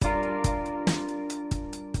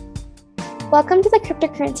Welcome to the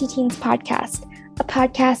Cryptocurrency Teens podcast, a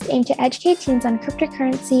podcast aimed to educate teens on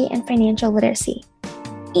cryptocurrency and financial literacy.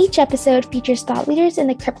 Each episode features thought leaders in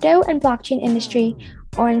the crypto and blockchain industry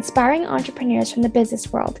or inspiring entrepreneurs from the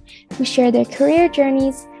business world who share their career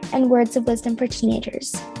journeys and words of wisdom for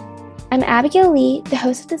teenagers. I'm Abigail Lee, the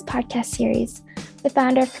host of this podcast series, the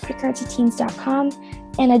founder of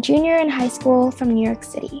CryptocurrencyTeens.com, and a junior in high school from New York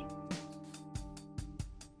City.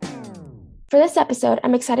 For this episode,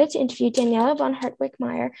 I'm excited to interview Daniela von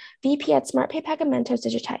Hartwig-Meyer, VP at SmartPay Pagamentos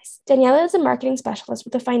Digitais. Daniela is a marketing specialist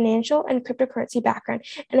with a financial and cryptocurrency background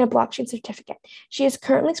and a blockchain certificate. She is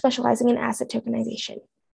currently specializing in asset tokenization.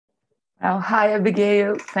 Well, hi,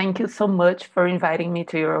 Abigail. Thank you so much for inviting me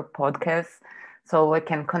to your podcast so I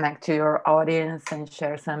can connect to your audience and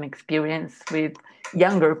share some experience with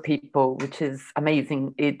younger people, which is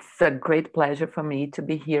amazing. It's a great pleasure for me to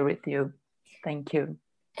be here with you. Thank you.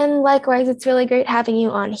 And likewise, it's really great having you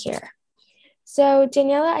on here. So,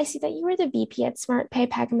 Daniela, I see that you were the VP at SmartPay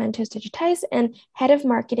Pagamentos Digitais and head of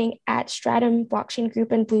marketing at Stratum Blockchain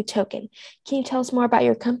Group and Blue Token. Can you tell us more about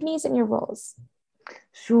your companies and your roles?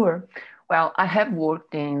 Sure. Well, I have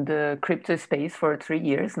worked in the crypto space for 3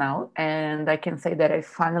 years now, and I can say that I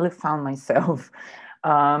finally found myself.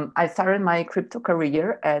 I started my crypto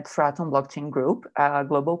career at Stratum Blockchain Group, a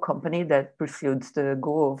global company that pursues the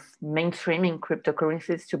goal of mainstreaming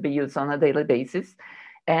cryptocurrencies to be used on a daily basis.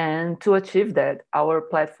 And to achieve that, our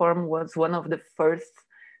platform was one of the first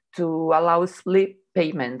to allow split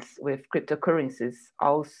payments with cryptocurrencies,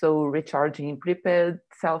 also recharging prepaid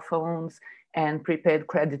cell phones and prepaid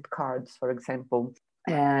credit cards, for example.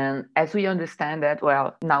 And as we understand that,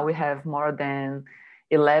 well, now we have more than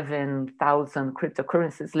 11,000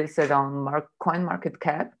 cryptocurrencies listed on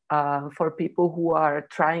CoinMarketCap. For people who are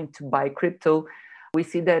trying to buy crypto, we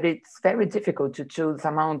see that it's very difficult to choose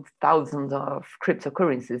among thousands of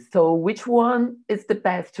cryptocurrencies. So which one is the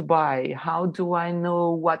best to buy? How do I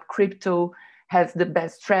know what crypto has the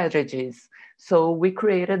best strategies? So we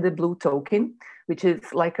created the Blue Token, which is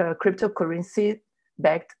like a cryptocurrency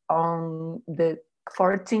backed on the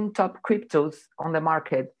 14 top cryptos on the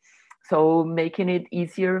market. So making it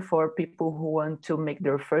easier for people who want to make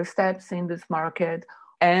their first steps in this market.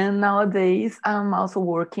 And nowadays, I'm also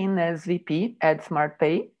working as VP at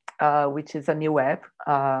SmartPay, which is a new app.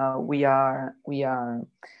 We are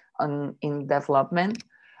in development,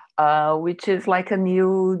 which is like a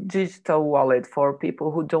new digital wallet for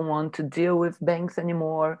people who don't want to deal with banks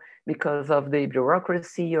anymore because of the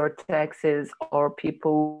bureaucracy or taxes, or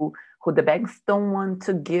people who the banks don't want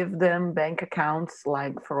to give them bank accounts,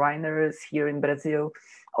 like foreigners here in Brazil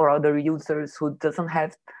or other users who doesn't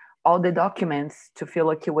have all the documents to fill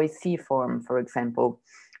a KYC form, for example.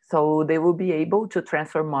 So they will be able to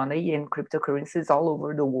transfer money in cryptocurrencies all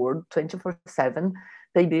over the world 24/7.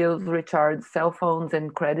 Pay bills, recharge cell phones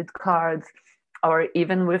and credit cards, or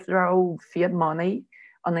even withdraw fiat money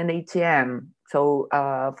on an ATM. So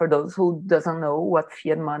for those who doesn't know what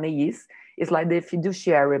fiat money is, it's like the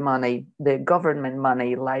fiduciary money, the government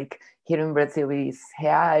money, like here in Brazil is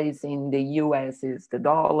reais, in the US is the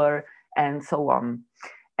dollar, and so on.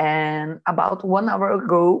 And about 1 hour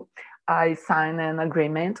ago, I signed an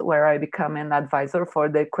agreement where I become an advisor for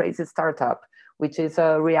the Crazy Startup, which is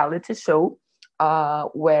a reality show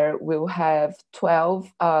where we'll have 12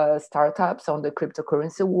 startups on the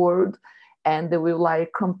cryptocurrency world, and they will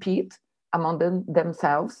like compete among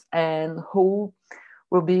themselves, and who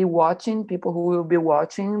will be watching, people who will be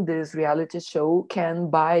watching this reality show can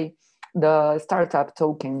buy the startup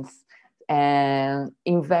tokens and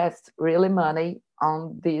invest really money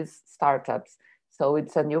on these startups. So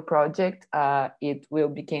it's a new project. It will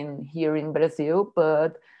begin here in Brazil,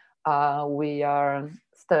 but we are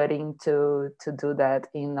studying to do that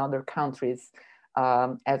in other countries.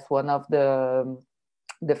 As one of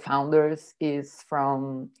the founders he's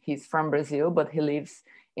from Brazil, but he lives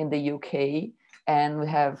in the UK, and we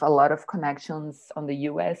have a lot of connections on the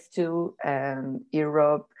US too, and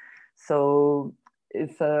Europe. So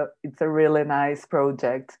it's a really nice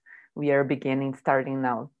project. We are starting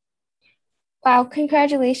now. Wow,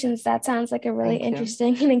 congratulations. That sounds like a really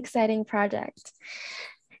interesting and exciting project.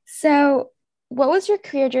 So what was your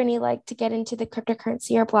career journey like to get into the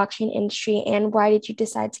cryptocurrency or blockchain industry, and why did you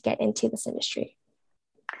decide to get into this industry?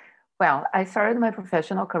 Well, I started my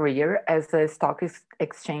professional career as a stock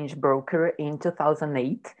exchange broker in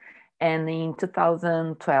 2008. And in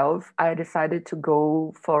 2012, I decided to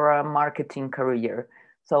go for a marketing career.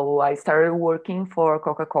 So I started working for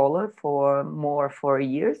Coca-Cola for 4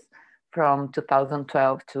 years, from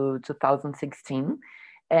 2012 to 2016,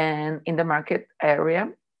 and in the market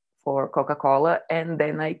area for Coca-Cola, and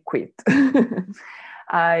then I quit.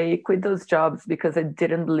 I quit those jobs because I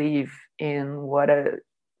didn't believe in what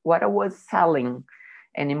I was selling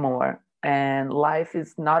anymore. And life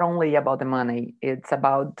is not only about the money, it's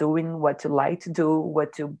about doing what you like to do,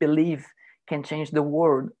 what you believe can change the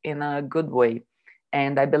world in a good way.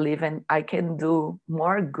 And I believe I can do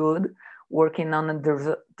more good working on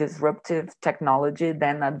a disruptive technology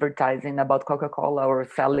than advertising about Coca-Cola or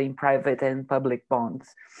selling private and public bonds.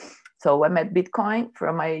 So I met Bitcoin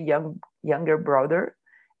from my younger brother,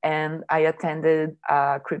 and I attended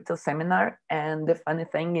a crypto seminar. And the funny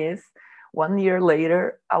thing is, 1 year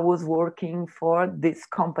later, I was working for this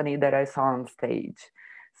company that I saw on stage.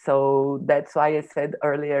 So that's why I said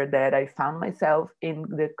earlier that I found myself in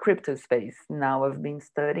the crypto space. Now I've been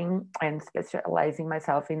studying and specializing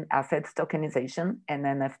myself in assets tokenization and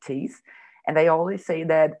NFTs. And I always say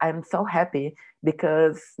that I'm so happy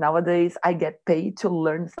because nowadays I get paid to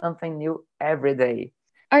learn something new every day.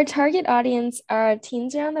 Our target audience are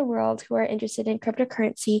teens around the world who are interested in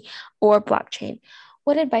cryptocurrency or blockchain.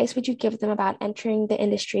 What advice would you give them about entering the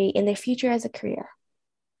industry in their future as a career?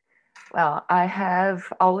 Well, I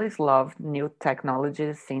have always loved new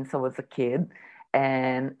technologies since I was a kid.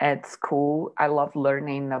 And at school, I love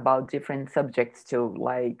learning about different subjects too,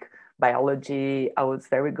 like biology. I was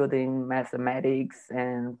very good in mathematics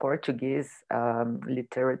and Portuguese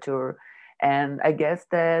literature. And I guess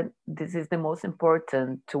that this is the most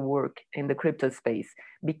important to work in the crypto space.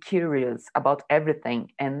 Be curious about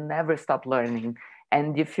everything and never stop learning.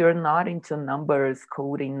 And if you're not into numbers,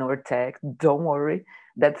 coding, or tech, don't worry,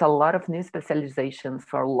 that's a lot of new specializations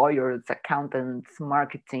for lawyers, accountants,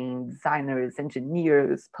 marketing, designers,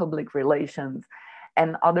 engineers, public relations,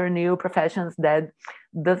 and other new professions that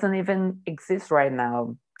doesn't even exist right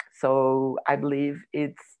now. So I believe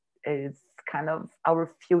it's kind of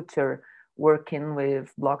our future working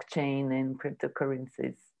with blockchain and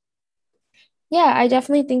cryptocurrencies. Yeah, I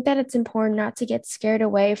definitely think that it's important not to get scared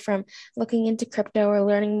away from looking into crypto or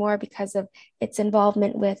learning more because of its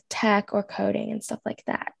involvement with tech or coding and stuff like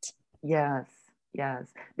that. Yes, yes.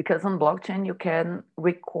 Because on blockchain you can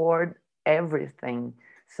record everything.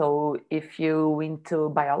 So if you into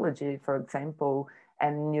biology, for example,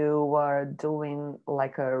 and you are doing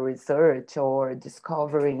like a research or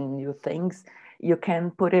discovering new things, you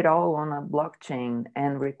can put it all on a blockchain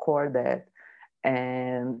and record it,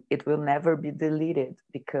 and it will never be deleted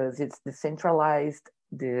because it's decentralized.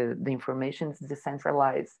 The information is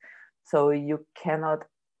decentralized, so you cannot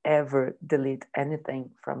ever delete anything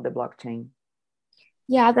from the blockchain.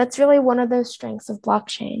 Yeah, that's really one of those strengths of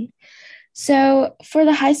blockchain. So, for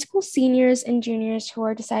the high school seniors and juniors who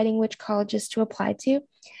are deciding which colleges to apply to,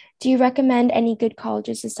 do you recommend any good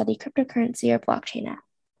colleges to study cryptocurrency or blockchain at?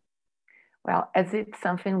 Well, as it's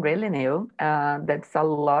something really new, that's a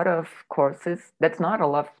lot of courses. That's not a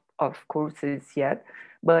lot of courses yet,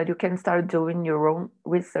 but you can start doing your own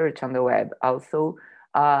research on the web. Also,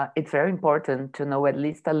 it's very important to know at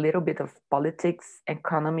least a little bit of politics,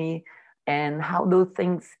 economy, and how do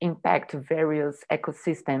things impact various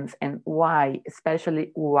ecosystems and why,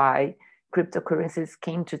 especially why cryptocurrencies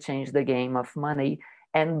came to change the game of money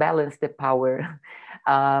and balance the power.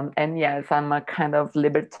 And yes, I'm a kind of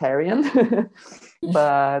libertarian,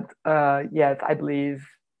 but yes, I believe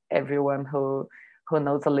everyone who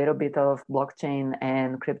knows a little bit of blockchain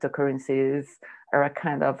and cryptocurrencies are a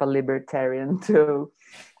kind of a libertarian too.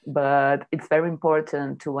 But it's very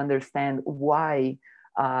important to understand why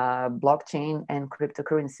blockchain and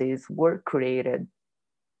cryptocurrencies were created.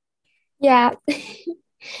 Yeah,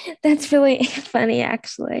 that's really funny,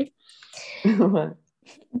 actually.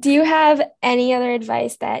 Do you have any other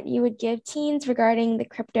advice that you would give teens regarding the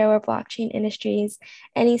crypto or blockchain industries?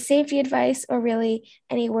 Any safety advice or really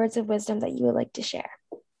any words of wisdom that you would like to share?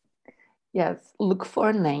 Yes, look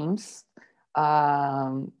for names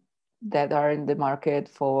um, that are in the market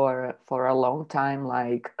for a long time,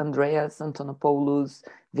 like Andreas Antonopoulos,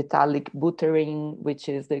 Vitalik Buterin, which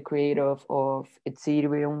is the creator of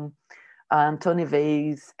Ethereum, Tony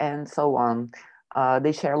Vase, and so on.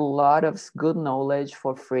 They share a lot of good knowledge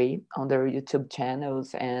for free on their YouTube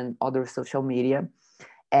channels and other social media.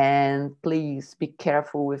 And please be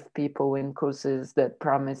careful with people in courses that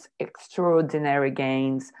promise extraordinary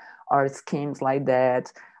gains or schemes like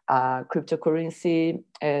that. Cryptocurrency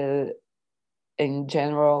in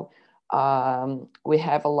general, we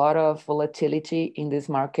have a lot of volatility in this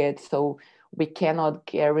market, so we cannot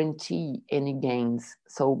guarantee any gains.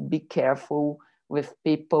 So be careful with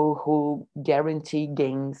people who guarantee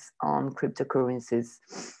gains on cryptocurrencies,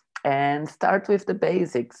 and start with the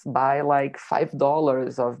basics. Buy like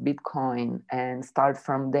 $5 of Bitcoin and start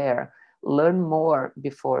from there. Learn more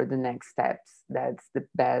before the next steps. That's the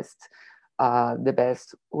best the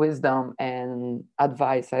best wisdom and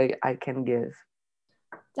advice I can give.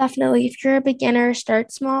 Definitely. If you're a beginner,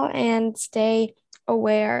 start small and stay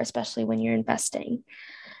aware, especially when you're investing.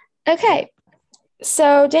 Okay.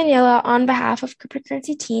 So, Daniela, on behalf of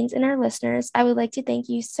Cryptocurrency Teens and our listeners, I would like to thank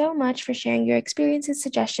you so much for sharing your experiences,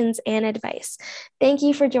 suggestions, and advice. Thank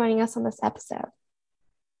you for joining us on this episode.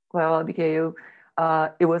 Well, Abigail,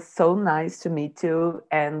 it was so nice to meet you,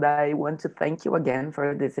 and I want to thank you again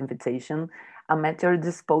for this invitation. I'm at your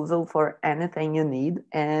disposal for anything you need,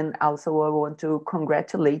 and also I want to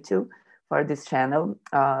congratulate you for this channel,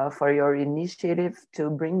 for your initiative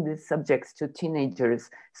to bring these subjects to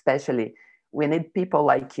teenagers, especially. We need people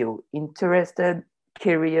like you, interested,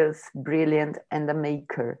 curious, brilliant, and a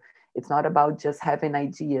maker. It's not about just having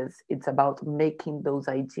ideas, it's about making those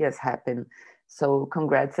ideas happen. So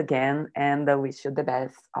congrats again, and I wish you the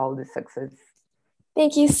best, all the success.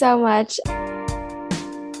 Thank you so much.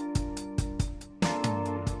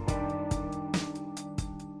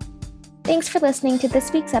 Thanks for listening to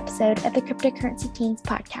this week's episode of the Cryptocurrency Teens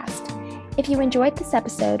podcast. If you enjoyed this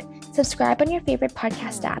episode, subscribe on your favorite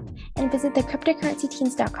podcast app and visit the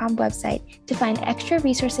cryptocurrencyteens.com website to find extra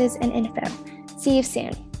resources and info. See you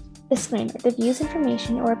soon. Disclaimer: the views,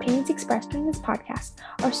 information, or opinions expressed during this podcast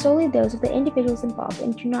are solely those of the individuals involved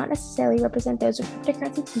and do not necessarily represent those of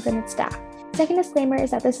Cryptocurrency Teens and its staff. Second disclaimer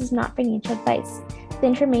is that this is not financial advice. The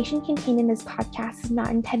information contained in this podcast is not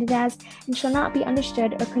intended as and shall not be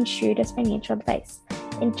understood or construed as financial advice.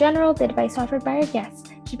 In general, the advice offered by our guests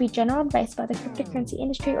should be general advice about the cryptocurrency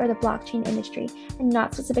industry or the blockchain industry, and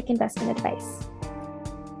not specific investment advice.